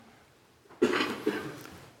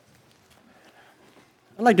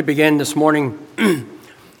I'd like to begin this morning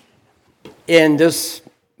in this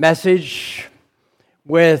message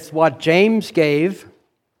with what James gave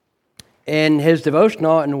in his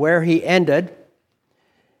devotional and where he ended.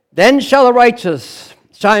 Then shall the righteous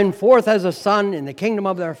shine forth as the sun in the kingdom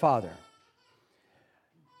of their Father.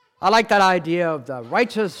 I like that idea of the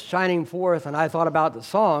righteous shining forth, and I thought about the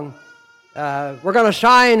song, we're going to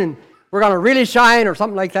shine and we're going to really shine or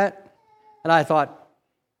something like that. And I thought,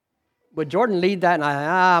 would Jordan lead that? And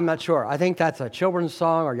I'm not sure. I think that's a children's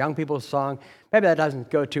song or young people's song. Maybe that doesn't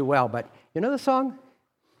go too well, but you know the song?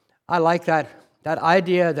 I like that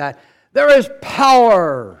idea that there is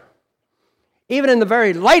power. Even in the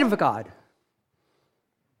very light of God,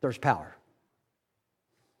 there's power.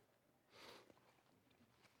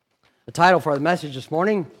 The title for the message this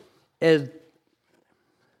morning is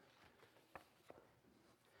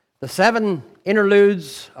The Seven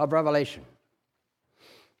Interludes of Revelation.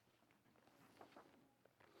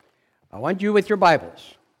 I want you with your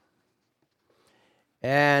Bibles.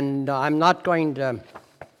 And I'm not going to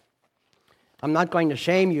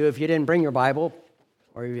shame you if you didn't bring your Bible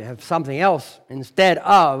or you have something else instead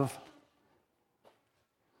of.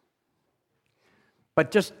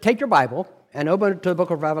 But just take your Bible and open it to the book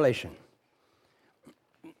of Revelation.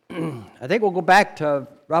 I think we'll go back to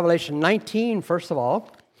Revelation 19 first of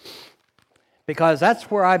all, because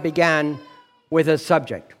that's where I began with this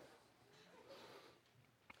subject.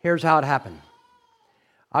 Here's how it happened.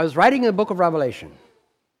 I was writing the book of Revelation.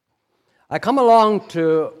 I come along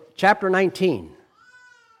to chapter 19,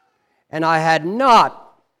 and I had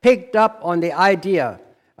not picked up on the idea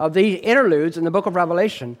of these interludes in the book of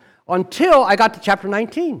Revelation until I got to chapter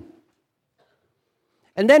 19.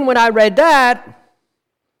 And then when I read that,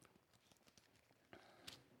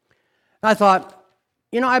 I thought,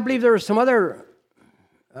 I believe there were some other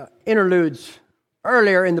interludes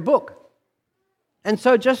earlier in the book. And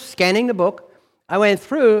so just scanning the book, I went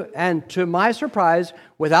through, and to my surprise,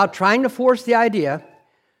 without trying to force the idea,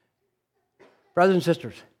 brothers and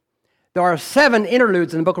sisters, there are 7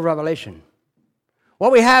 interludes in the book of Revelation.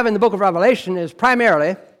 What we have in the book of Revelation is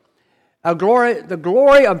primarily the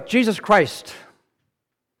glory of Jesus Christ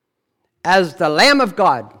as the Lamb of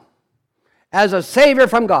God, as a Savior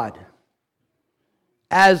from God,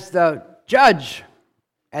 as the Judge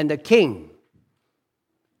and the King.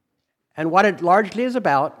 And what it largely is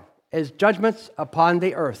about is judgments upon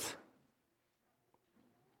the earth.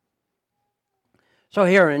 So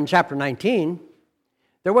here in chapter 19,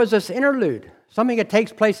 there was this interlude, something that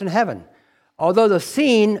takes place in heaven. Although the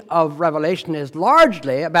scene of Revelation is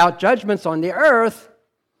largely about judgments on the earth,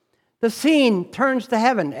 the scene turns to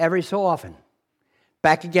heaven every so often,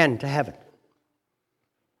 back again to heaven.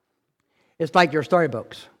 It's like your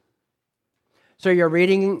storybooks. So you're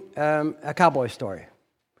reading a cowboy story.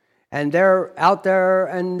 And they're out there,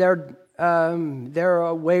 and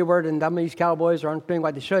they're wayward, and some of these cowboys aren't doing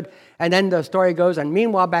what they should. And then the story goes, and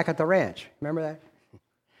meanwhile, back at the ranch. Remember that?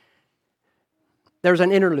 There's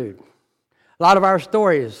an interlude. A lot of our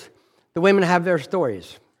stories, the women have their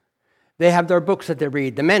stories. They have their books that they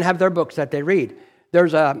read. The men have their books that they read.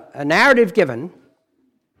 There's a narrative given.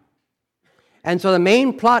 And so the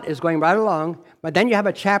main plot is going right along, but then you have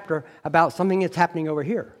a chapter about something that's happening over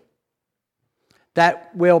here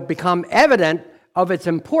that will become evident of its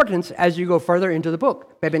importance as you go further into the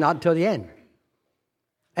book, maybe not until the end.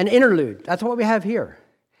 An interlude, that's what we have here.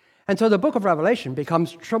 And so the book of Revelation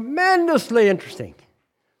becomes tremendously interesting,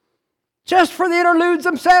 just for the interludes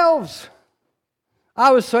themselves.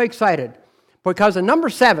 I was so excited, because the number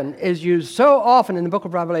 7 is used so often in the book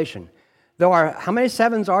of Revelation. How many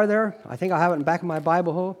 7s are there? I think I have it in the back of my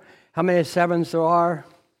Bible hole. How many 7s there are?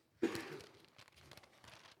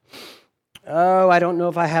 Oh, I don't know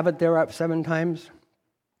if I have it there up 7 times.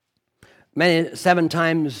 7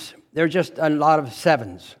 times, there are just a lot of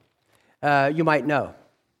 7s. You might know.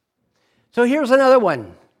 So here's another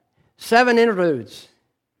one. 7 interludes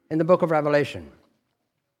in the book of Revelation.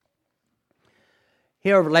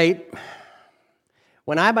 Here of late,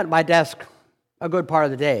 when I'm at my desk a good part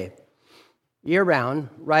of the day, year-round,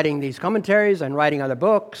 writing these commentaries and writing other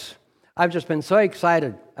books, I've just been so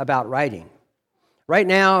excited about writing. Right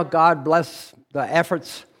now, God bless the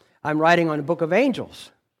efforts, I'm writing on the book of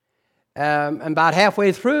Angels. I'm about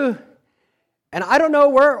halfway through, and I don't know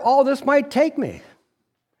where all this might take me.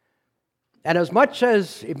 And as much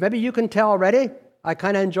as, maybe you can tell already, I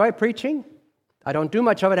kind of enjoy preaching. I don't do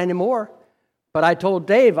much of it anymore. But I told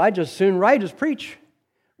Dave, I just soon write as preach.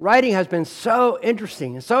 Writing has been so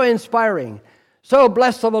interesting and so inspiring, so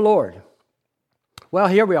blessed of the Lord. Well,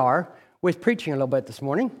 here we are with preaching a little bit this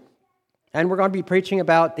morning. And we're going to be preaching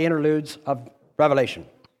about the interludes of Revelation.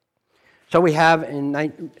 So we have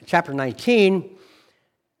in chapter 19,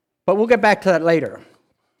 but we'll get back to that later.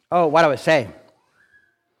 Oh, what I was saying.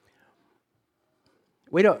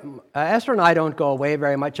 Esther and I don't go away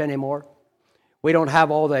very much anymore. We don't have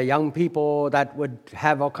all the young people that would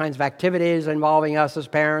have all kinds of activities involving us as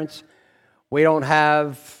parents. We don't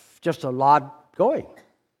have just a lot going.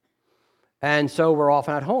 And so we're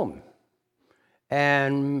often at home.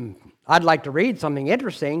 And I'd like to read something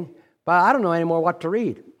interesting, but I don't know anymore what to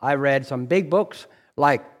read. I read some big books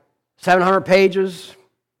like 700 pages,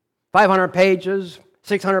 500 pages,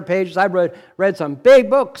 600 pages. I've read some big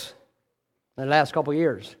books in the last couple of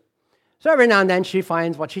years. So every now and then she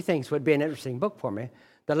finds what she thinks would be an interesting book for me.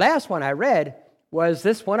 The last one I read was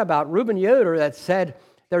this one about Reuben Yoder that said,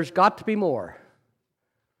 "There's got to be more."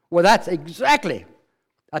 Well, that's exactly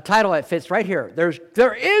a title that fits right here.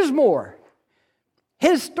 There is more.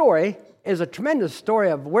 His story is a tremendous story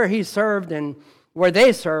of where he served and where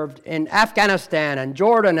they served in Afghanistan and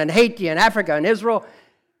Jordan and Haiti and Africa and Israel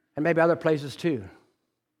and maybe other places too.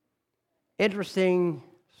 Interesting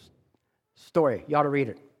story. You ought to read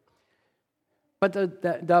it. But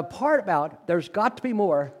the part about there's got to be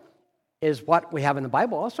more is what we have in the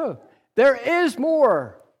Bible also. There is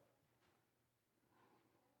more.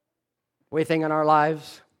 We think in our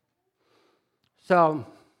lives. So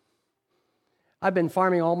I've been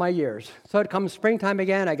farming all my years. So it comes springtime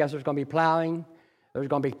again, I guess there's going to be plowing, there's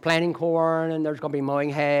going to be planting corn, and there's going to be mowing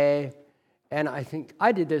hay. And I think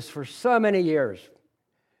I did this for so many years.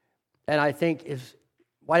 And I think,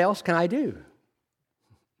 what else can I do?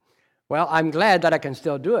 Well, I'm glad that I can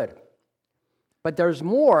still do it. But there's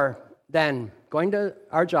more than going to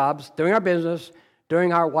our jobs, doing our business,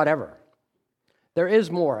 doing our whatever. There is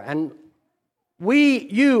more. And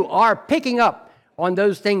you are picking up on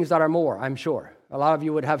those things that are more, I'm sure. A lot of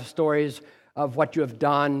you would have stories of what you have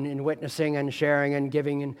done in witnessing and sharing and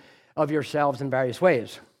giving of yourselves in various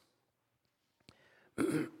ways.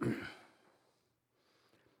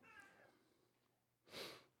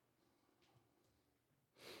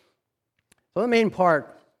 So the main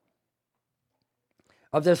part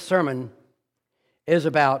of this sermon is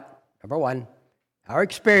about, number one, our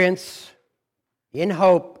experience in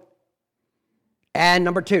hope, and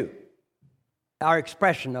number two, our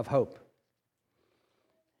expression of hope.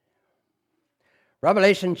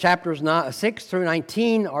 Revelation chapters 6 through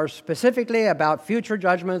 19 are specifically about future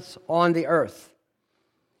judgments on the earth.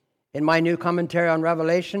 In my new commentary on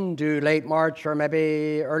Revelation, due late March or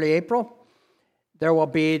maybe early April, there will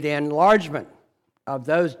be the enlargement of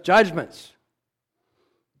those judgments.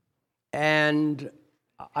 And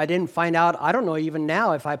I didn't find out, I don't know even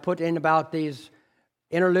now if I put in about these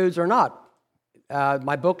interludes or not.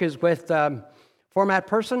 My book is with Format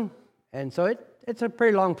Person, and so it's a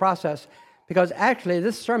pretty long process, because actually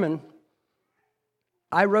this sermon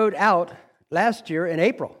I wrote out last year in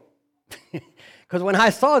April. Because when I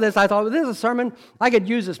saw this, I thought, well, this is a sermon, I could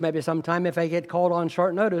use this maybe sometime if I get called on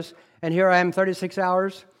short notice, and here I am 36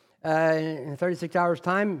 hours, in 36 hours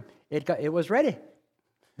time, it was ready.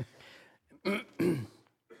 In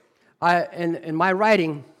my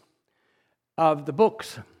writing of the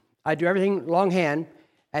books, I do everything longhand,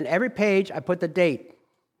 and every page I put the date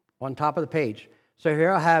on top of the page. So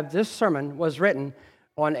here I have this sermon was written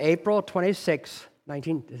on April 26,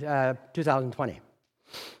 2020.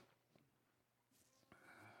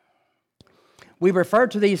 We refer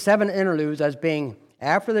to these 7 interludes as being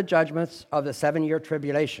after the judgments of the 7-year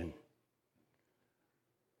tribulation.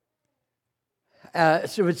 So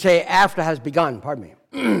it would say after has begun, pardon me.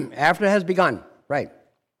 After has begun, right.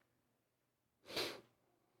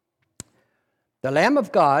 The Lamb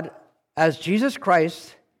of God, as Jesus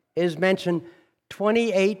Christ, is mentioned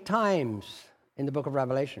 28 times in the book of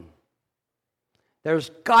Revelation. There's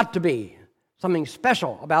got to be something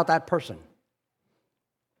special about that person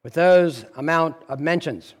with those amount of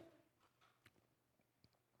mentions.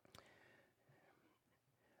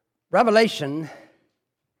 Revelation,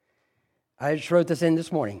 I just wrote this in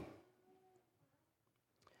this morning.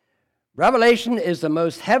 Revelation is the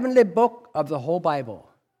most heavenly book of the whole Bible.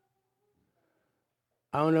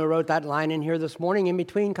 I only wrote that line in here this morning in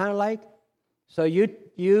between, kind of like. So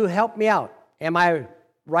you help me out. Am I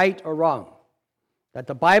right or wrong? That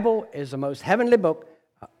the Bible is the most heavenly book,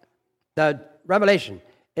 the Revelation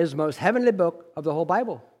is the most heavenly book of the whole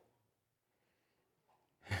Bible.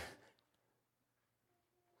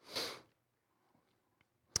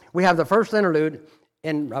 We have the first interlude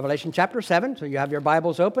in Revelation chapter 7, so you have your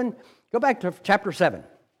Bibles open. Go back to chapter 7.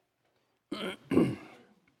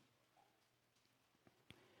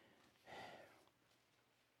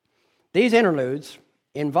 These interludes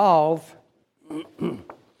involve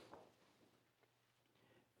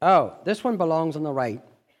Oh, this one belongs on the right,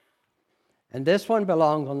 and this one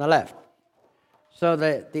belongs on the left. So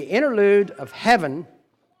the interlude of heaven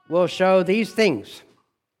will show these things.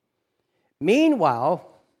 Meanwhile,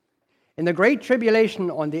 in the great tribulation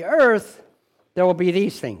on the earth, there will be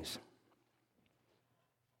these things.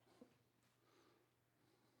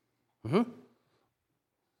 The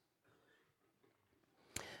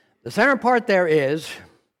center part there is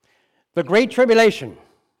the great tribulation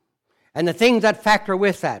and the things that factor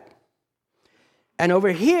with that. And over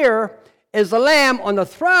here is the Lamb on the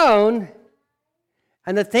throne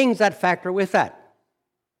and the things that factor with that.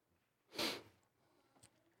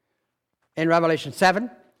 In Revelation 7,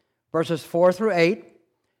 verses 4 through 8,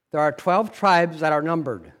 there are 12 tribes that are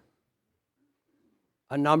numbered,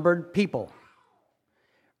 a numbered people.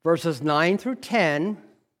 Verses 9 through 10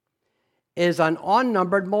 is an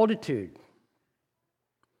unnumbered multitude.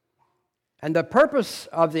 And the purpose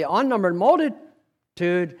of the unnumbered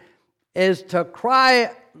multitude is to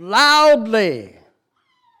cry loudly,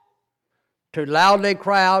 to loudly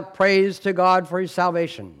cry out praise to God for His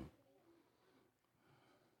salvation.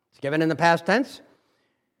 It's given in the past tense,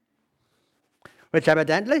 which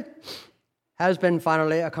evidently has been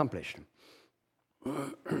finally accomplished.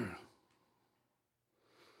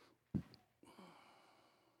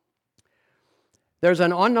 There's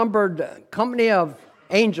an unnumbered company of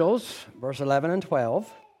angels, verse 11 and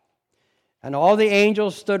 12, and all the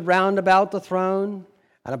angels stood round about the throne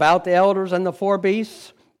and about the elders and the four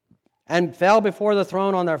beasts, and fell before the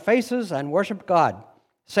throne on their faces and worshiped God,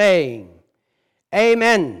 saying,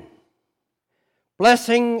 Amen.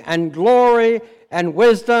 Blessing and glory and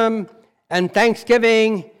wisdom and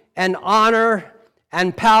thanksgiving and honor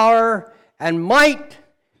and power and might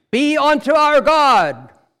be unto our God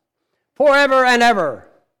forever and ever.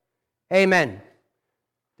 Amen.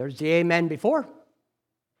 There's the amen before.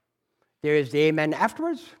 There is the amen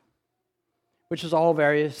afterwards, which is all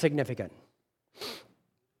very significant.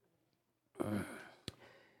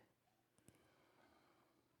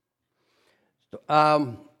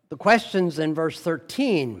 The questions in verse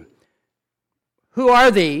 13, who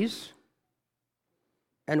are these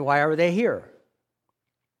and why are they here?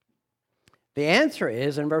 The answer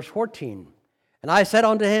is in verse 14, and I said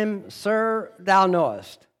unto him, Sir, thou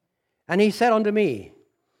knowest. And he said unto me,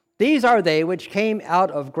 These are they which came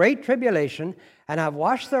out of great tribulation, and have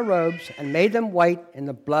washed their robes, and made them white in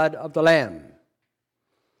the blood of the Lamb.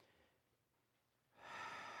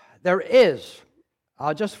 There is,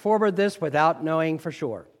 I'll just forward this without knowing for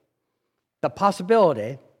sure, the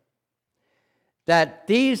possibility that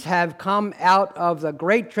these have come out of the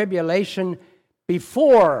great tribulation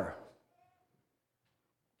before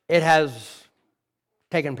it has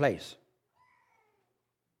taken place.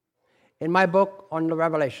 In my book on the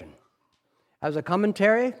Revelation, as a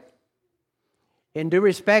commentary, in due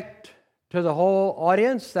respect to the whole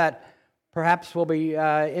audience that perhaps will be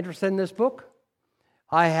interested in this book,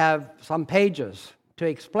 I have some pages to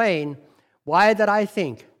explain why that I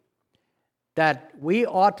think that we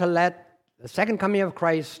ought to let the second coming of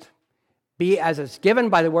Christ be as it's given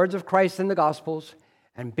by the words of Christ in the Gospels,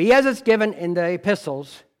 and be as it's given in the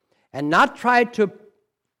epistles, and not try to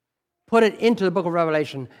put it into the book of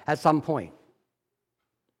Revelation at some point.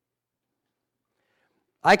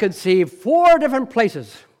 I could see 4 different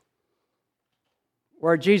places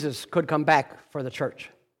where Jesus could come back for the church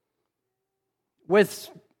with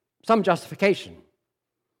some justification.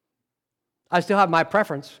 I still have my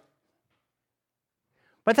preference.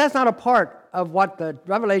 But that's not a part of what the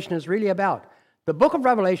Revelation is really about. The book of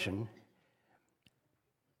Revelation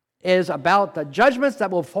is about the judgments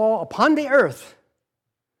that will fall upon the earth.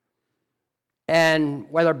 And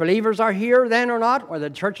whether believers are here then or not, or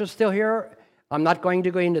the church is still here, I'm not going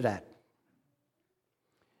to go into that.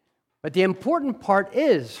 But the important part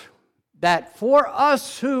is that for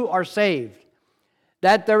us who are saved,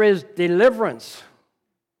 that there is deliverance,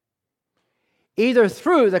 either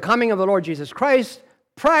through the coming of the Lord Jesus Christ,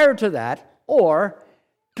 prior to that, or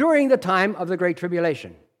during the time of the Great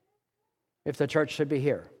Tribulation, if the church should be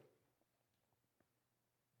here.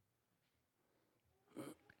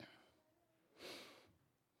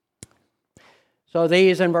 So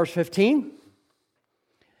these in verse 15,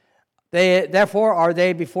 therefore are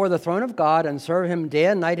they before the throne of God, and serve him day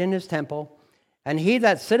and night in his temple. And he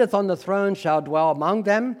that sitteth on the throne shall dwell among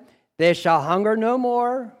them. They shall hunger no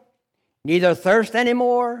more, neither thirst any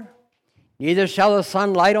more, neither shall the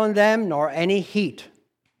sun light on them, nor any heat.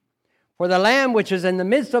 For the Lamb which is in the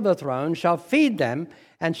midst of the throne shall feed them,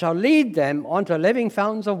 and shall lead them unto living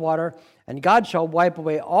fountains of water, and God shall wipe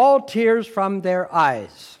away all tears from their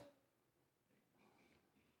eyes.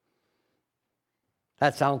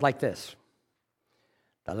 That sounds like this.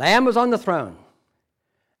 The Lamb was on the throne,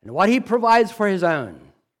 and what he provides for his own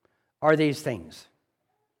are these things.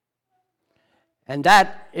 And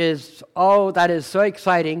that is so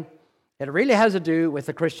exciting. It really has to do with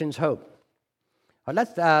the Christian's hope. Well,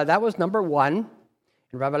 that was number 1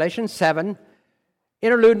 in Revelation 7.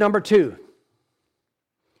 Interlude number 2.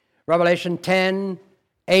 Revelation 10,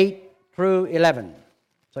 8 through 11.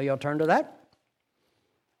 So you'll turn to that.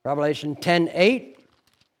 Revelation 10, 8.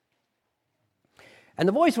 And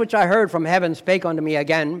the voice which I heard from heaven spake unto me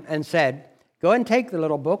again and said, Go and take the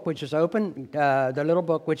little book which is open,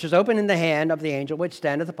 in the hand of the angel which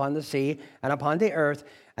standeth upon the sea and upon the earth.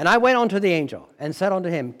 And I went unto the angel and said unto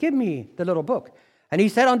him, Give me the little book. And he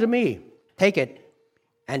said unto me, Take it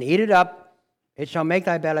and eat it up. It shall make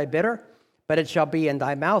thy belly bitter, but it shall be in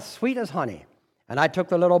thy mouth sweet as honey. And I took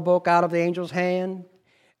the little book out of the angel's hand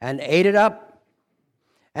and ate it up.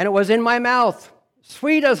 And it was in my mouth,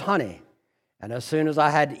 sweet as honey. And as soon as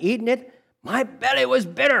I had eaten it, my belly was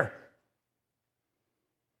bitter.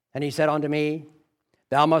 And he said unto me,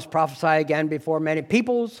 Thou must prophesy again before many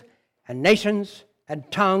peoples and nations and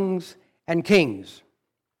tongues and kings.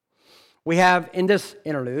 We have in this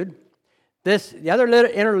interlude, the other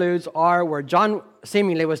little interludes are where John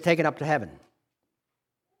seemingly was taken up to heaven.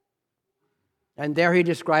 And there he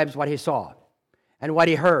describes what he saw and what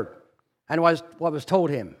he heard and what was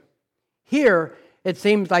told him. Here, it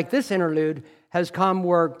seems like this interlude has come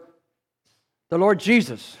where the Lord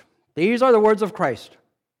Jesus, these are the words of Christ,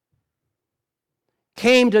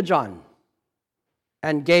 came to John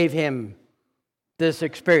and gave him this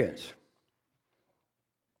experience.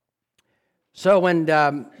 So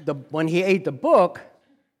when he ate the book,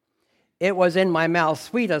 it was in my mouth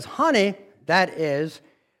sweet as honey. That is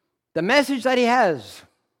the message that he has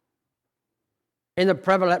in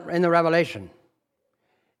the Revelation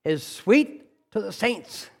is sweet to the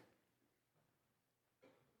saints.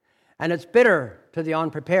 And it's bitter to the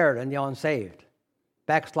unprepared and the unsaved,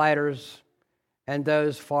 backsliders, and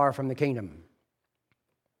those far from the kingdom.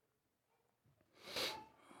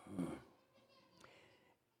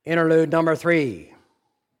 Interlude number 3.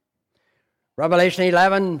 Revelation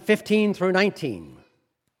 11, 15 through 19.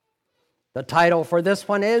 The title for this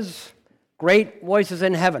one is Great Voices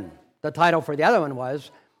in Heaven. The title for the other one was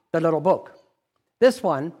The Little Book. This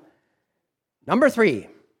one, number 3,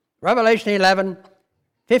 Revelation 11,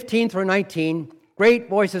 15 through 19, Great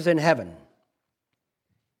Voices in Heaven.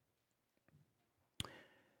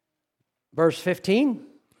 Verse 15.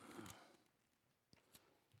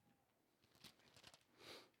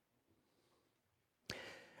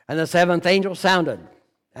 And the seventh angel sounded,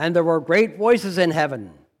 and there were great voices in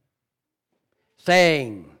heaven,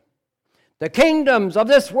 saying, The kingdoms of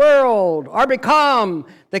this world are become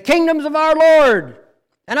the kingdoms of our Lord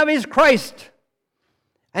and of his Christ,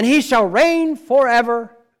 and he shall reign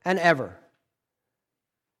forever and ever.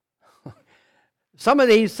 Some of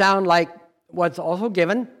these sound like what's also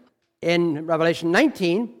given in Revelation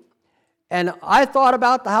 19, and I thought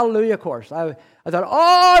about the Hallelujah Chorus. I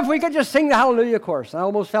thought, if we could just sing the Hallelujah Chorus. I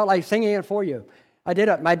almost felt like singing it for you. I did it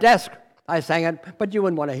at my desk. I sang it, but you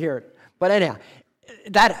wouldn't want to hear it. But anyhow,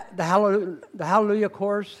 the Hallelujah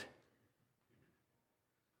Chorus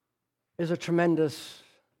is a tremendous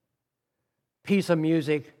piece of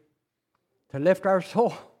music to lift our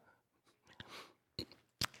soul.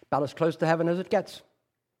 About as close to heaven as it gets,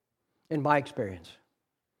 in my experience.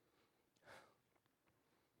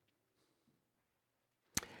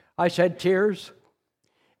 I shed tears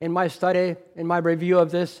in my study, in my review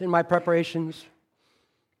of this, in my preparations.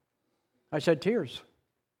 I shed tears.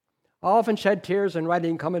 I often shed tears in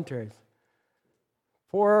writing commentaries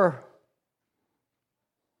for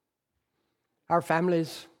our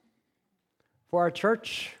families, for our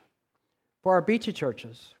church, for our beachy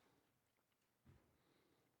churches,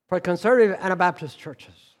 for conservative Anabaptist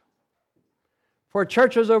churches, for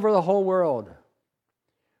churches over the whole world,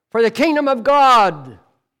 for the kingdom of God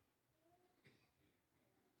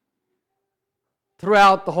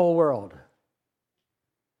throughout the whole world.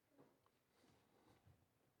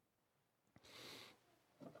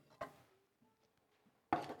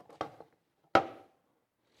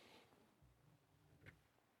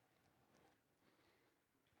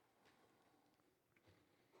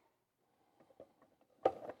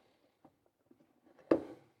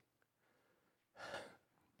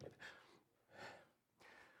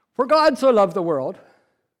 For God so loved the world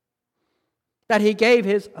that he gave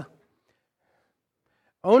his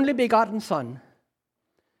only begotten Son,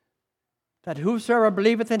 that whosoever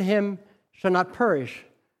believeth in him shall not perish,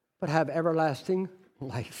 but have everlasting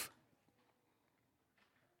life.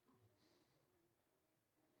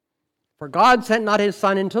 For God sent not his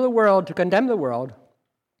Son into the world to condemn the world,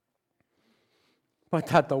 but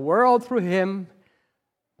that the world through him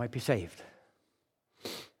might be saved.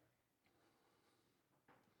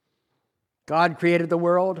 God created the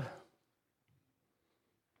world,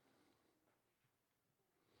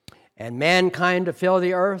 and mankind to fill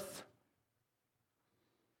the earth.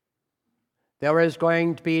 There is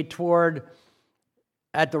going to be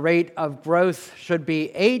at the rate of growth, should be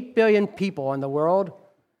 8 billion people in the world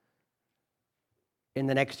in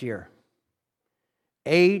the next year.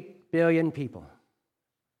 8 billion people.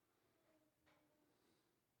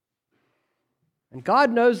 And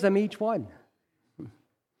God knows them each one.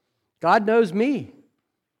 God knows me.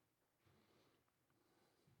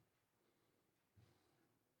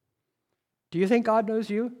 Do you think God knows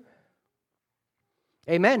you?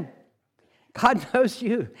 Amen. God knows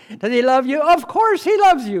you. Does he love you? Of course he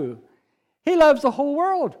loves you. He loves the whole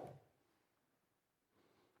world.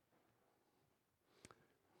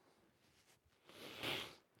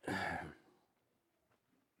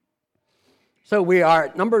 So we are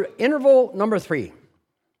at interval number 3.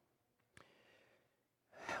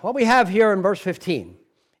 What we have here in verse 15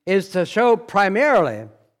 is to show primarily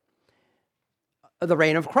the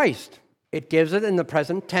reign of Christ. It gives it in the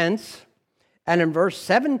present tense. And in verse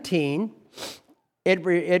 17,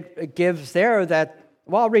 it gives there that,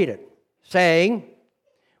 well, I'll read it, saying,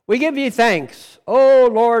 "We give you thanks, O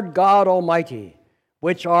Lord God Almighty,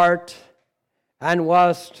 which art and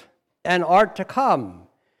wast and art to come,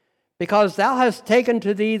 because thou hast taken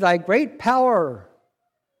to thee thy great power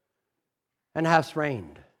and hast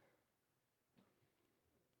reigned."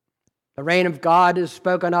 The reign of God is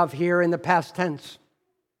spoken of here in the past tense.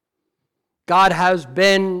 God has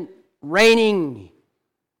been reigning.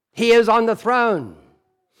 He is on the throne.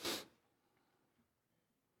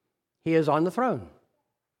 He is on the throne.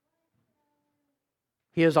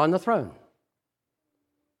 He is on the throne.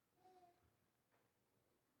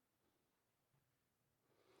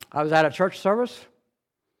 I was at a church service.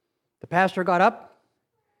 The pastor got up,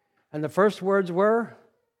 and the first words were,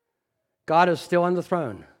 "God is still on the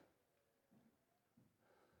throne."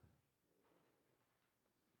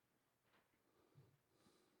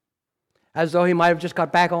 As though he might have just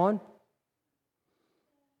got back on.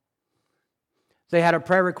 They had a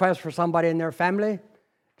prayer request for somebody in their family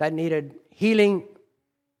that needed healing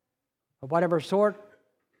of whatever sort,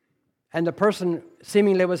 and the person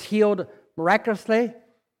seemingly was healed miraculously.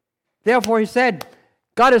 Therefore, he said,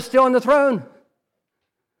 "God is still on the throne."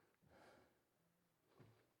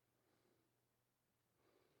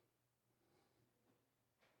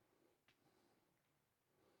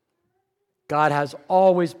 God has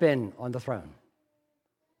always been on the throne.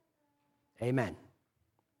 Amen.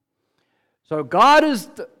 So God is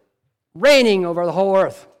reigning over the whole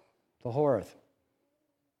earth. The whole earth.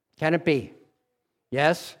 Can it be?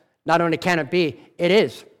 Yes. Not only can it be, it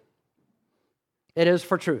is. It is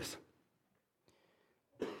for truth.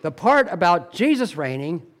 The part about Jesus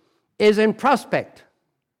reigning is in prospect.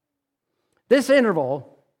 This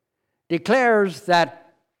interval declares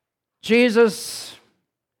that Jesus,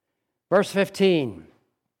 verse 15,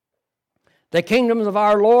 "The kingdoms of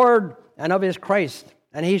our Lord and of his Christ,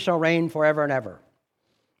 and he shall reign forever and ever,"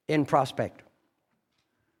 in prospect.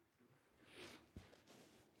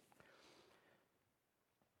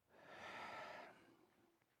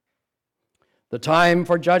 The time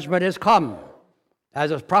for judgment is come,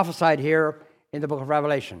 as is prophesied here in the book of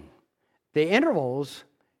Revelation. The intervals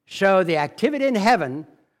show the activity in heaven,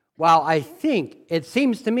 while I think, it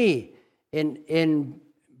seems to me, in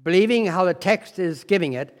believing how the text is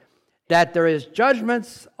giving it, that there is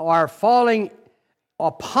judgments are falling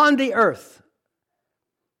upon the earth,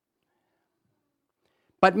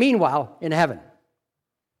 but meanwhile in heaven.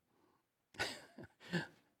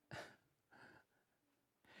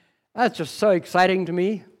 That's just so exciting to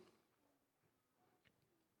me.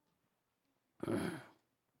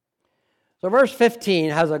 So verse 15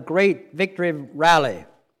 has a great victory rally.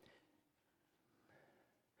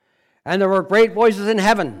 "And there were great voices in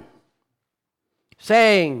heaven,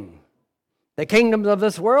 saying, The kingdoms of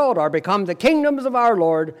this world are become the kingdoms of our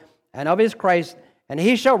Lord and of his Christ, and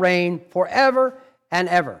he shall reign forever and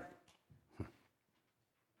ever."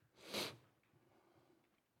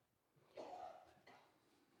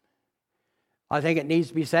 I think it needs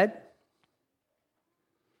to be said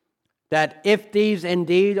that if these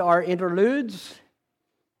indeed are interludes,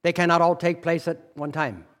 they cannot all take place at one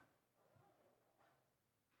time.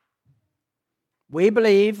 We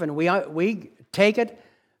believe and we take it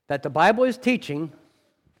that the Bible is teaching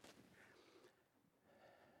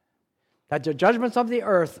that the judgments of the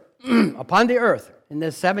earth upon the earth in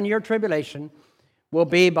this 7-year tribulation will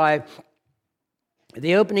be by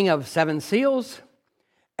the opening of 7 seals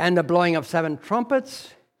and the blowing of 7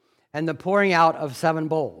 trumpets, and the pouring out of 7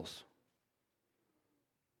 bowls.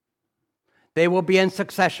 They will be in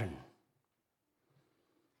succession.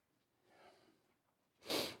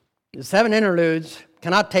 The 7 interludes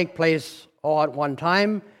cannot take place all at one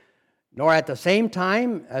time, nor at the same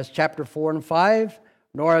time as chapter 4 and 5,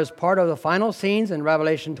 nor as part of the final scenes in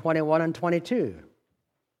Revelation 21 and 22.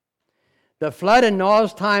 The flood in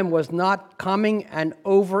Noah's time was not coming and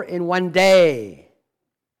over in one day,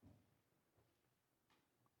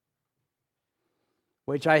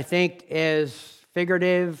 which I think is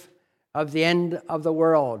figurative of the end of the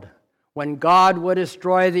world. When God will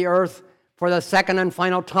destroy the earth for the second and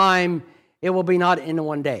final time, it will be not in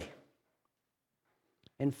one day.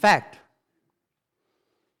 In fact,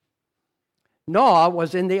 Noah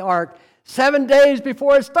was in the ark 7 days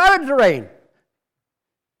before it started to rain.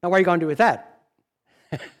 Now, what are you going to do with that?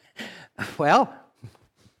 Well,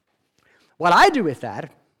 what I do with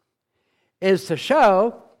that is to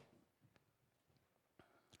show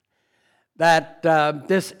that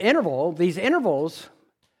these intervals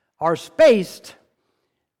are spaced,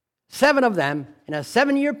 7 of them, in a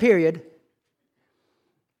 7-year period,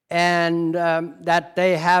 and that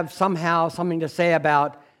they have somehow something to say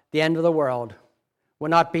about the end of the world. Will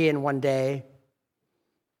not be in one day,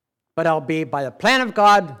 but it'll be by the plan of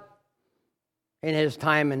God in His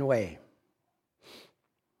time and way.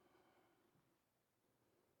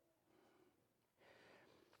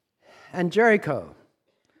 And Jericho.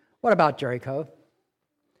 What about Jericho?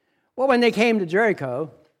 Well, when they came to Jericho,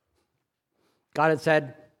 God had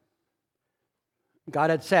said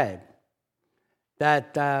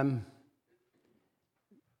that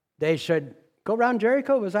they should go around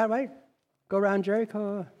Jericho. Was that right? Go around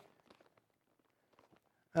Jericho.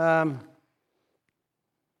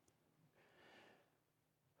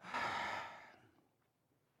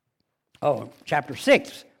 Chapter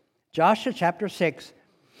 6. Joshua chapter 6.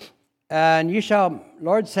 And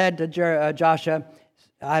Lord said to Joshua,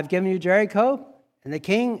 I have given you Jericho, and the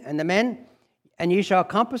king, and the men, and ye shall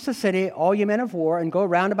compass the city, all ye men of war, and go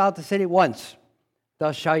round about the city once.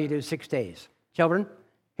 Thus shall you do 6 days. Children,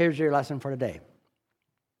 here's your lesson for today.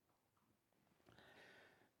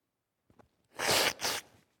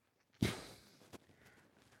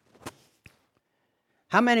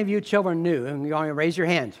 How many of you children knew, and you want to raise your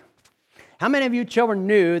hands, how many of you children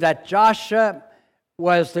knew that Joshua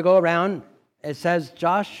was to go around, it says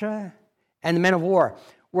Joshua and the men of war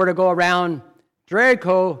were to go around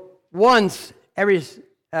Jericho once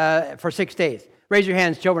for 6 days? Raise your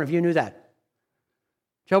hands, children, if you knew that.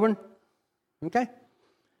 Children? Okay.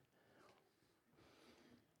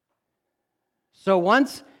 So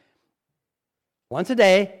once a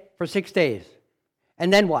day for 6 days.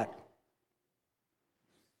 And then what?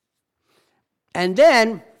 And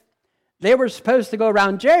then they were supposed to go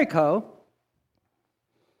around Jericho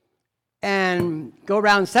and go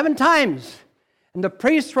around 7 times. And the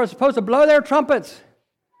priests were supposed to blow their trumpets.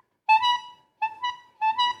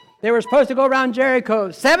 They were supposed to go around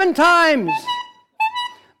Jericho 7 times,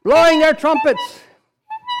 blowing their trumpets.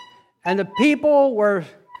 And the people were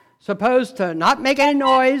supposed to not make any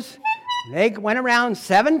noise. They went around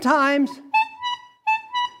 7 times.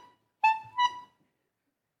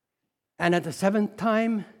 And at the 7th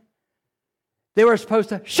time, they were supposed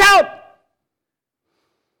to shout.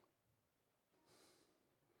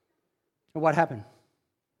 And what happened?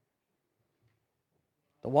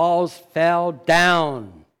 The walls fell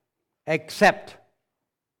down, except,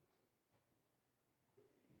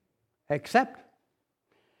 there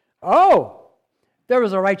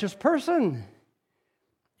was a righteous person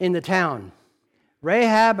in the town.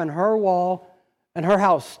 Rahab and her wall and her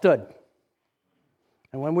house stood.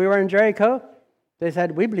 And when we were in Jericho, they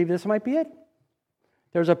said, we believe this might be it.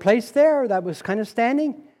 There was a place there that was kind of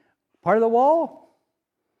standing, part of the wall.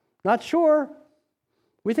 Not sure.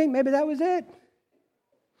 We think maybe that was it.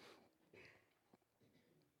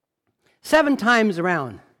 7 times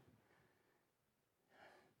around.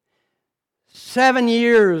 7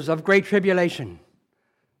 years of great tribulation.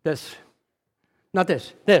 This.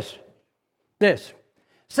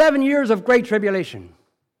 7 years of great tribulation.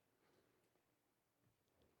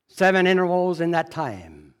 7 intervals in that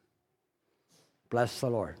time. Bless the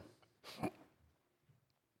Lord.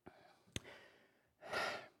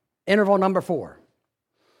 Interval number 4.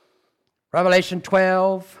 Revelation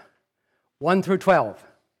 12, 1 through 12.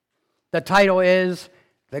 The title is,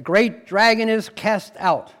 The Great Dragon is Cast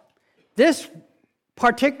Out. This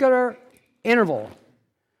particular interval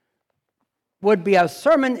would be a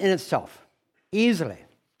sermon in itself, easily.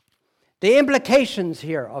 The implications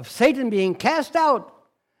here of Satan being cast out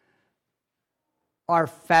are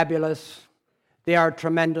fabulous. They are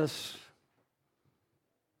tremendous.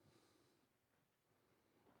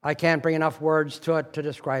 I can't bring enough words to it to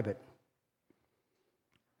describe it.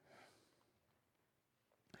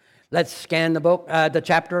 Let's scan the book, the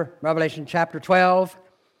chapter, Revelation chapter 12.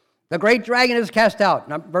 The great dragon is cast out.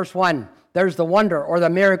 Verse 1, there's the wonder or the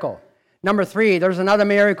miracle. Number 3, there's another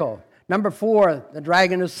miracle. Number 4, the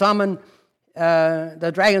dragon is summoned.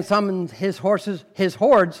 The dragon summoned his hordes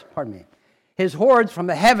from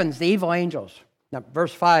the heavens, the evil angels. Now,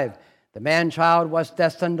 verse 5, the man-child was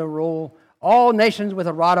destined to rule all nations with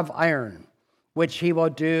a rod of iron, which he will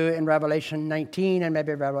do in Revelation 19 and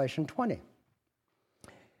maybe Revelation 20.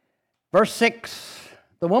 Verse 6,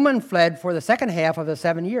 the woman fled for the second half of the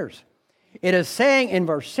 7 years. It is saying in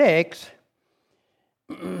verse 6,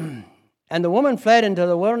 and the woman fled into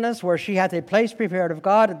the wilderness where she hath a place prepared of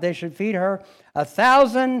God, that they should feed her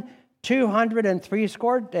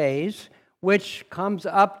 1,260 days, which comes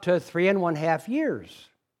up to 3.5 years.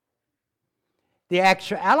 The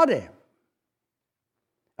actuality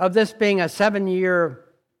of this being a 7-year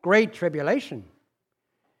great tribulation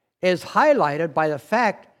is highlighted by the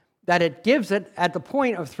fact that it gives it at the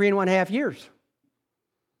point of 3.5 years.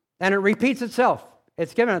 And it repeats itself.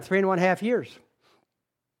 It's given at 3.5 years.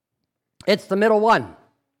 It's the middle one.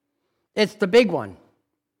 It's the big one.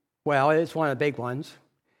 Well, it's one of the big ones.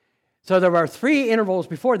 So there were 3 intervals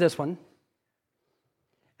before this one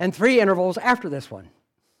and 3 intervals after this one.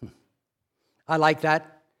 I like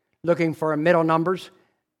that, looking for middle numbers.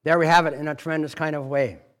 There we have it in a tremendous kind of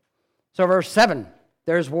way. So verse 7,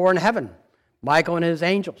 there's war in heaven. Michael and his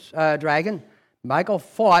angels, dragon. Michael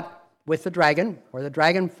fought with the dragon, or the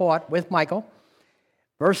dragon fought with Michael.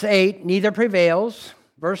 Verse 8, neither prevails.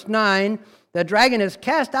 Verse 9, the dragon is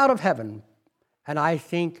cast out of heaven. And I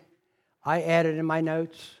think I added in my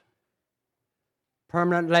notes,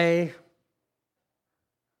 permanently.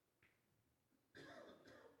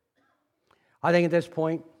 I think at this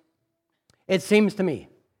point, it seems to me,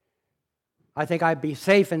 I think I'd be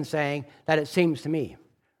safe in saying that it seems to me,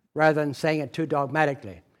 rather than saying it too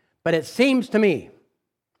dogmatically. But it seems to me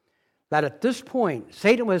that at this point,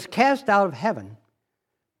 Satan was cast out of heaven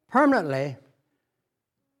permanently,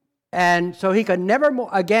 and so he could never more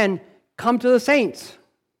again come to the saints.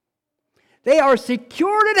 They are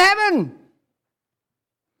secured in heaven.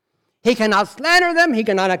 He cannot slander them. He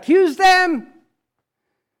cannot accuse them.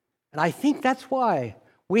 And I think that's why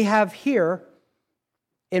we have here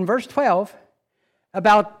in verse 12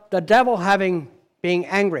 about the devil being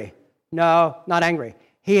angry. No, not angry.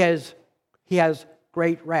 He has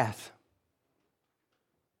great wrath.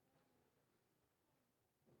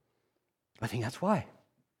 I think that's why.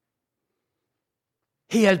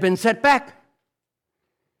 He has been set back.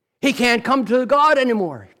 He can't come to God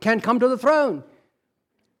anymore. Can't come to the throne.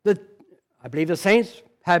 I believe the saints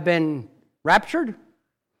have been raptured.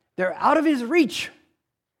 They're out of his reach.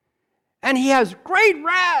 And he has great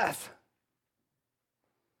wrath.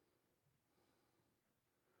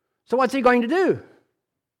 So what's he going to do?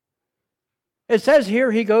 It says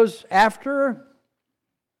here he goes after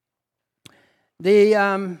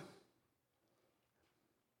the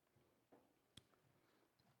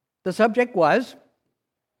subject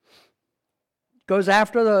goes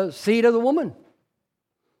after the seed of the woman.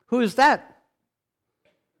 Who is that?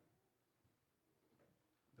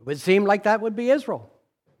 It would seem like that would be Israel.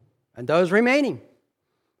 And those remaining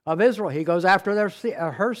of Israel. He goes after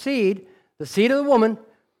her seed, the seed of the woman,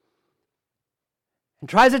 and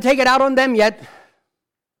tries to take it out on them yet.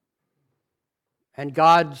 And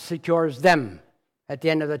God secures them at the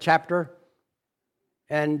end of the chapter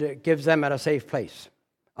and gives them at a safe place.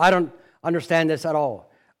 I don't understand this at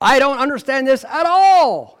all. I don't understand this at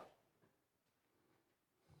all.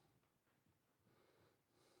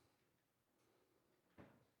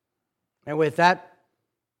 And with that,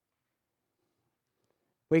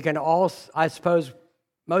 we can all, I suppose,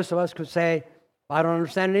 most of us could say, I don't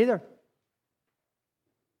understand it either.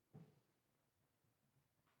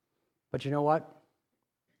 But you know what?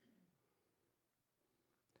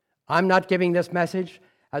 I'm not giving this message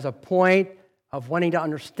as a point of wanting to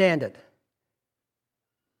understand it.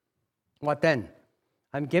 What then?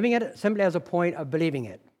 I'm giving it simply as a point of believing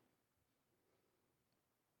it.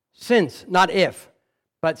 Since, not if,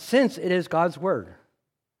 but since it is God's Word.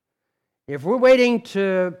 If we're waiting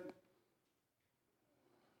to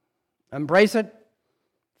embrace it,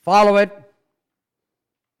 follow it,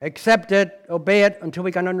 accept it, obey it until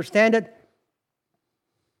we can understand it,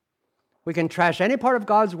 we can trash any part of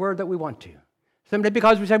God's Word that we want to, simply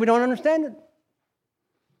because we say we don't understand it.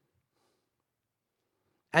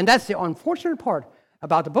 And that's the unfortunate part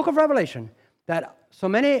about the book of Revelation, that so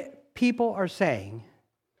many people are saying,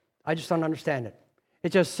 I just don't understand it.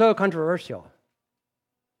 It's just so controversial.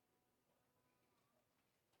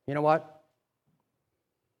 You know what?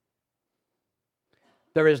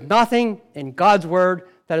 There is nothing in God's Word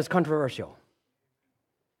that is controversial.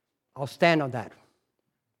 I'll stand on that.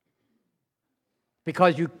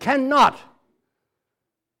 Because you cannot,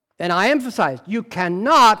 and I emphasize, you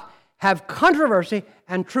cannot have controversy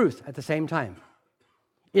and truth at the same time.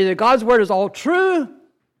 Either God's Word is all true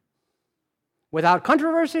without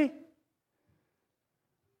controversy,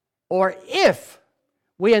 or if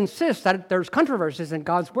we insist that there's controversies in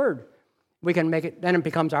God's Word, we can make it, then it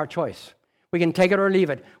becomes our choice. We can take it or leave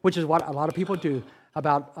it, which is what a lot of people do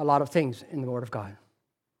about a lot of things in the Word of God.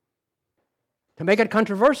 To make it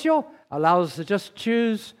controversial allows us to just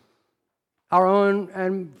choose our own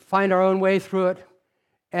and find our own way through it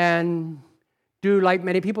and do like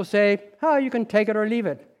many people say, oh, you can take it or leave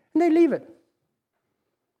it. And they leave it.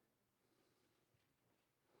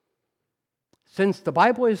 Since the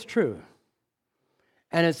Bible is true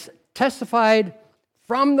and it's testified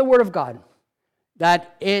from the Word of God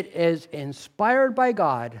that it is inspired by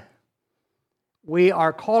God, we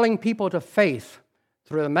are calling people to faith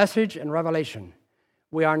through the message and revelation.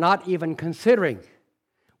 We are not even considering.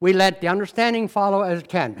 We let the understanding follow as it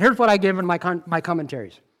can. Here's what I give in my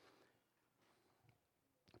commentaries.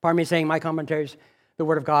 Pardon me saying my commentaries, the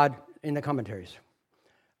Word of God in the commentaries.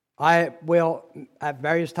 I will at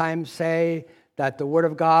various times say that the Word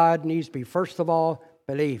of God needs to be, first of all,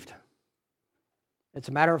 believed. It's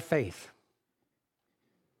a matter of faith.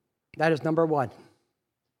 That is number one.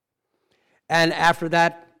 And after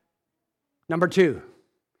that, number two,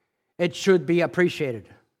 it should be appreciated.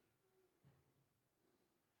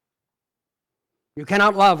 You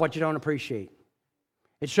cannot love what you don't appreciate.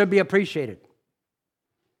 It should be appreciated.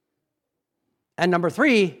 And number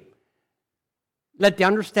three, let the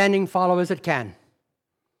understanding follow as it can.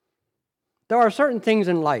 There are certain things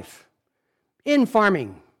in life, in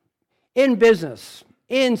farming, in business,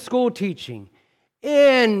 in school teaching,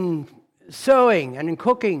 in sewing and in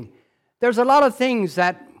cooking. There's a lot of things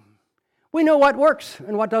that we know what works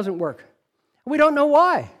and what doesn't work. We don't know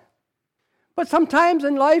why. But sometimes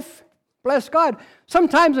in life, bless God,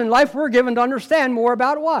 sometimes in life we're given to understand more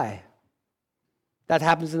about why. That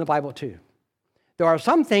happens in the Bible too. There are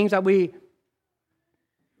some things that we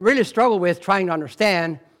really struggle with trying to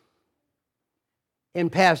understand in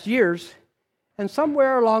past years, and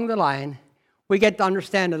somewhere along the line, we get to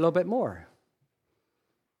understand a little bit more.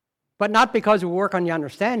 But not because we work on the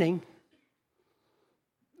understanding.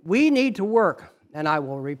 We need to work, and I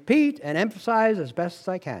will repeat and emphasize as best as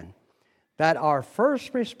I can, that our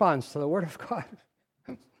first response to the Word of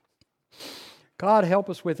God, God help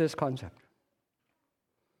us with this concept.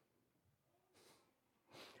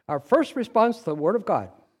 Our first response to the Word of God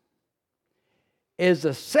is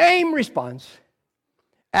the same response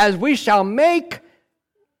as we shall make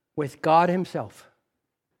with God Himself.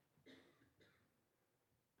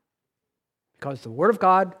 Because the Word of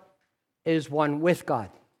God is one with God.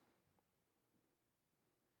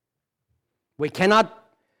 We cannot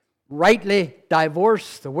rightly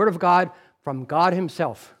divorce the Word of God from God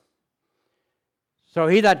Himself. So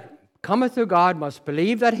he that cometh to God must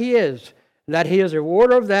believe that He is, that He is a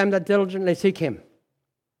rewarder of them that diligently seek Him.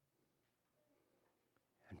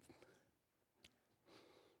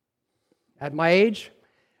 At my age,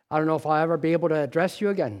 I don't know if I'll ever be able to address you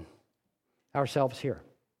again, ourselves here.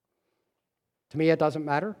 To me, it doesn't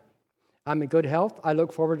matter. I'm in good health. I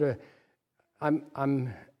look forward to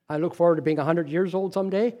being 100 years old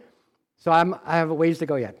someday. So I have a ways to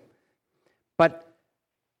go yet. But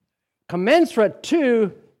commensurate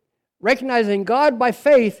to recognizing God by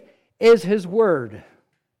faith is His Word.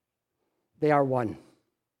 They are one.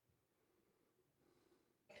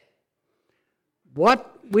 What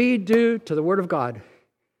we do to the Word of God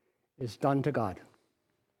is done to God.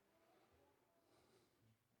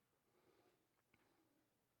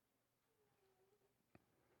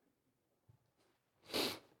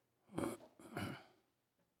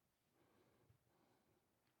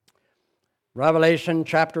 Revelation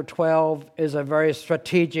chapter 12 is a very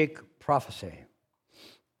strategic prophecy. I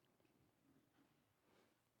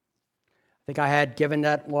think I had given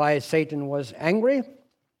that why Satan was angry,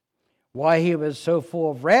 why he was so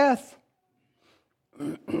full of wrath.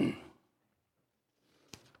 We'll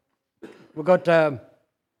go to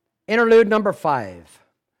interlude number 5.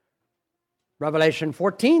 Revelation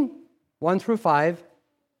 14, 1 through 5.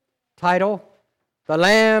 Title, The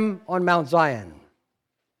Lamb on Mount Zion.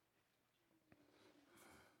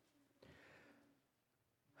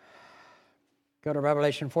 Go to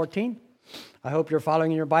Revelation 14. I hope you're following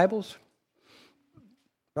in your Bibles.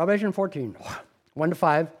 Revelation 14, 1 to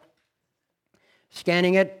 5.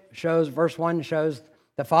 Scanning it shows, verse 1 shows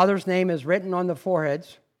the Father's name is written on the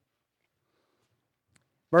foreheads.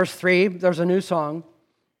 Verse 3, there's a new song.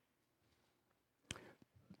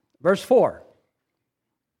 Verse 4,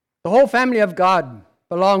 the whole family of God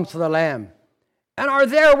belongs to the Lamb and are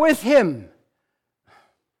there with Him.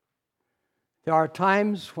 There are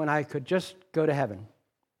times when I could just go to heaven.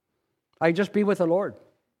 I could just be with the Lord.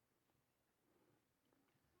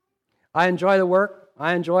 I enjoy the work.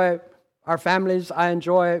 I enjoy our families. I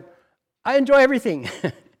enjoy everything.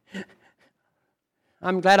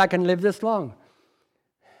 I'm glad I can live this long.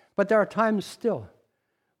 But there are times still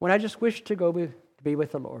when I just wish to go to be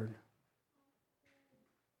with the Lord.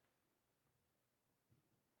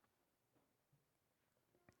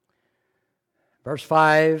 Verse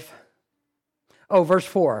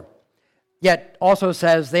 4. Yet also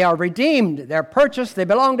says they are redeemed, they're purchased, they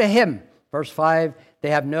belong to Him. Verse 5,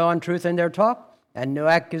 they have no untruth in their talk and no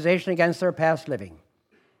accusation against their past living.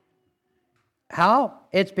 How?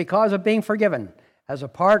 It's because of being forgiven as a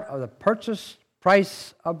part of the purchase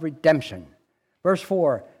price of redemption. Verse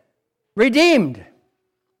 4, redeemed!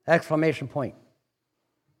 Exclamation point.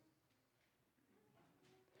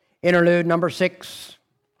 Interlude number 6,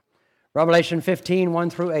 Revelation 15, 1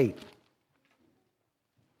 through 8.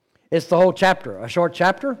 It's the whole chapter, a short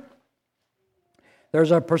chapter. There's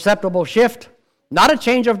a perceptible shift, not a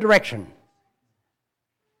change of direction.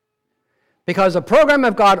 Because the program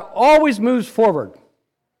of God always moves forward.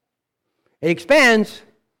 It expands,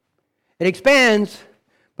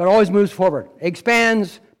 but always moves forward. It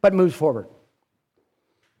expands, but moves forward.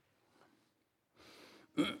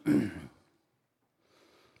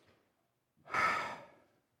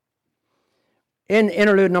 In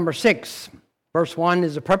interlude number 6, verse 1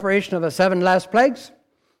 is the preparation of the 7 last plagues,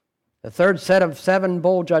 the third set of 7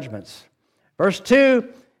 bowl judgments. Verse 2,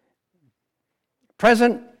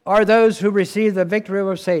 present are those who receive the victory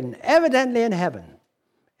over Satan, evidently in heaven.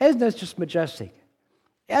 Isn't this just majestic?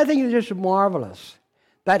 I think it's just marvelous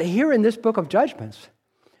that here in this book of judgments,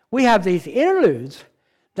 we have these interludes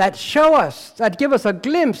that show us, that give us a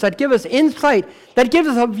glimpse, that give us insight, that give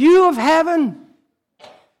us a view of heaven.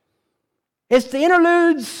 It's the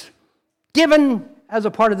interludes given as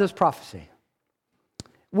a part of this prophecy.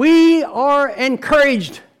 We are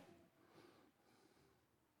encouraged.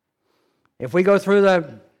 If we go through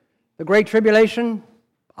the Great Tribulation,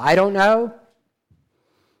 I don't know.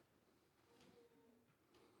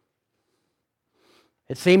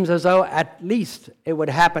 It seems as though at least it would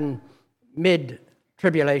happen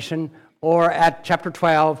mid-tribulation or at chapter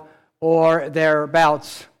 12 or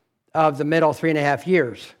thereabouts of the middle 3.5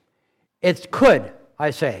 years. It could,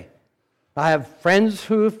 I say. I have friends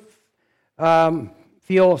who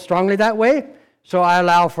feel strongly that way, so I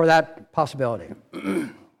allow for that possibility.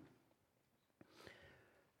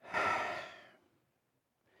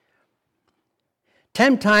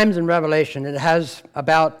 10 times in Revelation, it has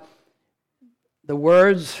about the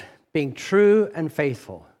words being true and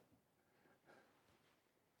faithful.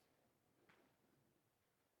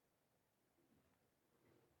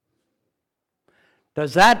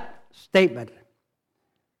 Does that statement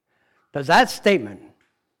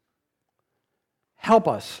help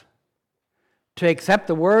us to accept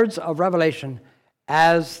the words of Revelation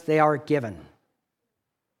as they are given?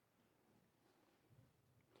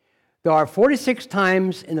 There are 46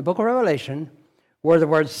 times in the book of Revelation where the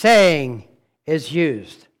word saying is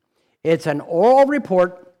used. It's an oral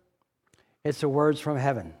report. It's the words from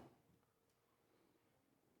heaven.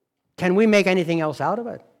 Can we make anything else out of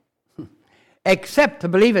it? Except to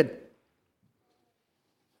believe it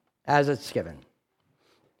as it's given.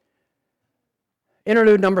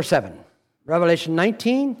 Interlude number 7, Revelation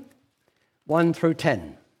 19, 1 through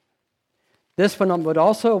 10. This one would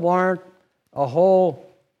also warrant a whole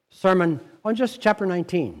sermon on just chapter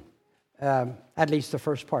 19, at least the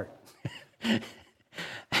first part.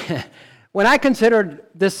 When I considered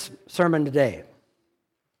this sermon today,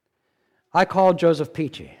 I called Joseph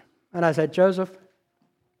Peachy, and I said, Joseph,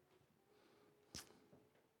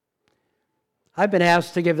 I've been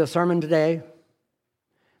asked to give the sermon today.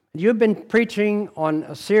 You've been preaching on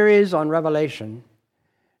a series on Revelation.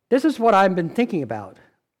 This is what I've been thinking about.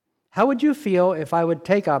 How would you feel if I would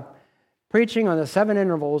take up preaching on the 7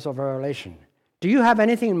 intervals of Revelation? Do you have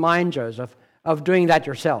anything in mind, Joseph, of doing that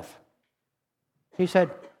yourself? He said,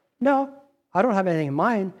 no, I don't have anything in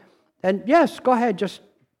mind. And yes, go ahead, just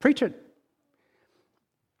preach it.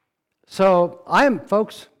 So I am,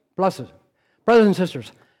 folks, brothers and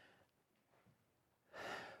sisters,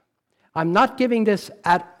 I'm not giving this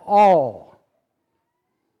at all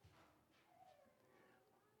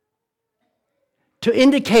to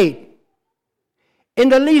indicate in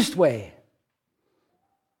the least way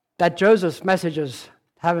that Joseph's messages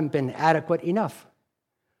haven't been adequate enough.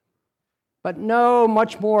 But no,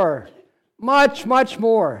 much more, much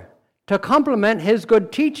more to complement his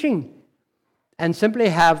good teaching and simply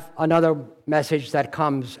have another message that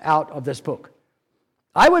comes out of this book.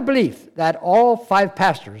 I would believe that all 5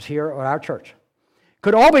 pastors here at our church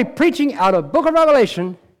could all be preaching out of the book of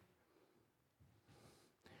Revelation.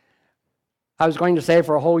 I was going to say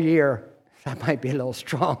for a whole year. That might be a little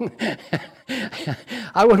strong.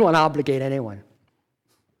 I wouldn't want to obligate anyone.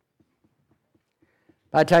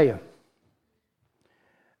 But I tell you,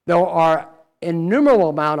 there are innumerable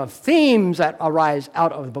amount of themes that arise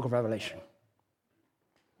out of the book of Revelation.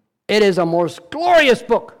 It is a most glorious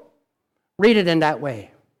book. Read it in that way.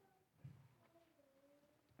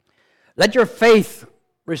 Let your faith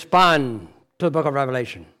respond to the book of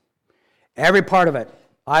Revelation. Every part of it.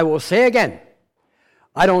 I will say again,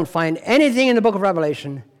 I don't find anything in the book of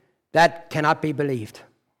Revelation that cannot be believed.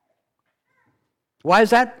 Why is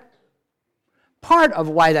that? Part of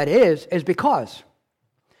why that is because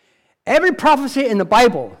every prophecy in the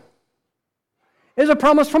Bible is a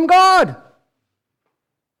promise from God.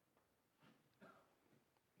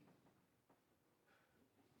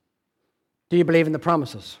 Do you believe in the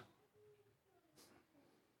promises?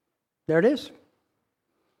 There it is.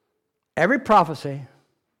 Every prophecy,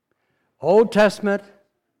 Old Testament,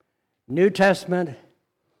 New Testament,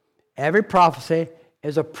 every prophecy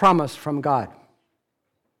is a promise from God.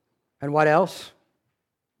 And what else?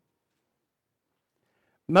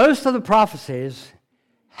 Most of the prophecies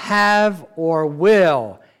have or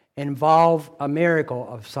will involve a miracle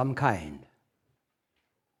of some kind.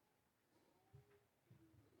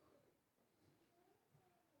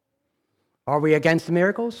 Are we against the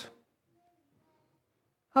miracles?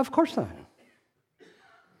 Of course not.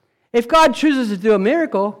 If God chooses to do a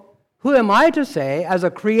miracle, who am I to say, as a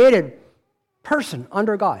created person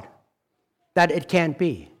under God, that it can't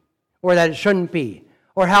be, or that it shouldn't be,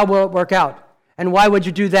 or how will it work out, and why would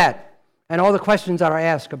you do that, and all the questions that are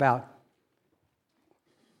asked about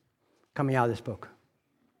coming out of this book.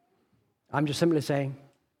 I'm just simply saying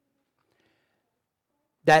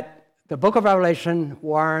that the book of Revelation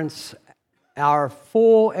warrants our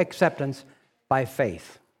full acceptance by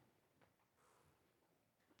faith.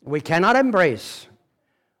 We cannot embrace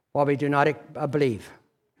what we do not believe.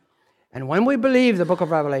 And when we believe the book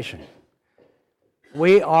of Revelation,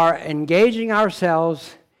 we are engaging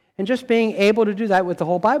ourselves in just being able to do that with the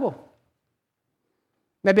whole Bible.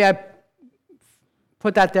 Maybe I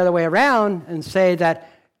put that the other way around and say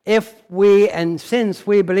that if we, and since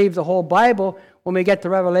we believe the whole Bible, when we get to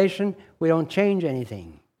Revelation, we don't change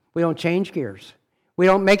anything. We don't change gears. We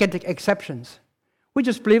don't make it exceptions. We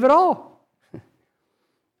just believe it all.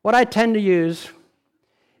 What I tend to use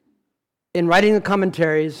in writing the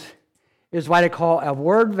commentaries is what I call a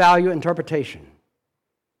word value interpretation.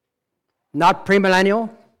 Not premillennial,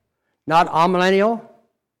 not amillennial.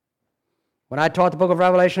 When I taught the book of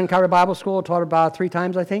Revelation in Calvary Bible School, taught about 3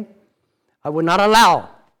 times, I think, I would not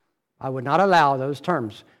allow those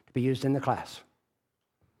terms to be used in the class.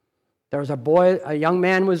 There was a young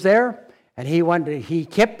man was there, and he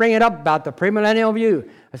kept bringing it up about the premillennial view.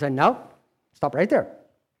 I said, no, stop right there.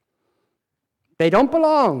 They don't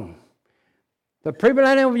belong. The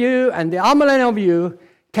premillennial view and the amillennial view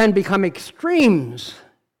can become extremes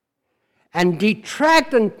and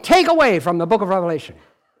detract and take away from the book of Revelation.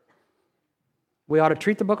 We ought to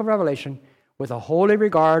treat the book of Revelation with a holy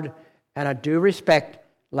regard and a due respect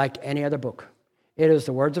like any other book. It is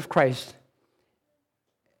the words of Christ.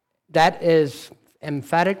 That is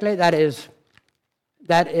emphatically, that is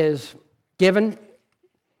given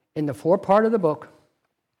in the 4th part of the book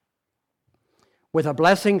with a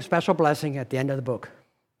blessing, special blessing at the end of the book.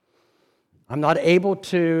 I'm not able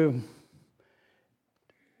to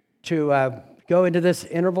go into this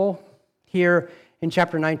interval here in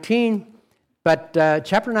chapter 19, but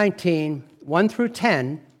chapter 19, 1 through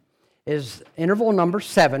 10, is interval number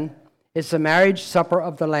 7. It's the marriage supper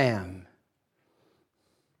of the Lamb.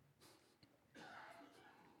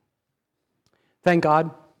 Thank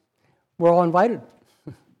God, we're all invited.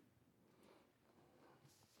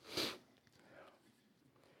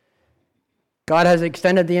 God has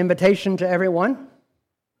extended the invitation to everyone.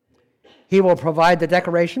 He will provide the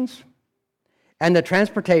decorations and the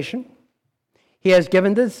transportation. He has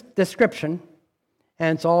given this description,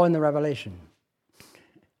 and it's all in the Revelation.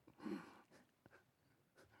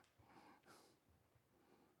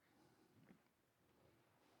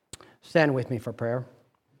 Stand with me for prayer.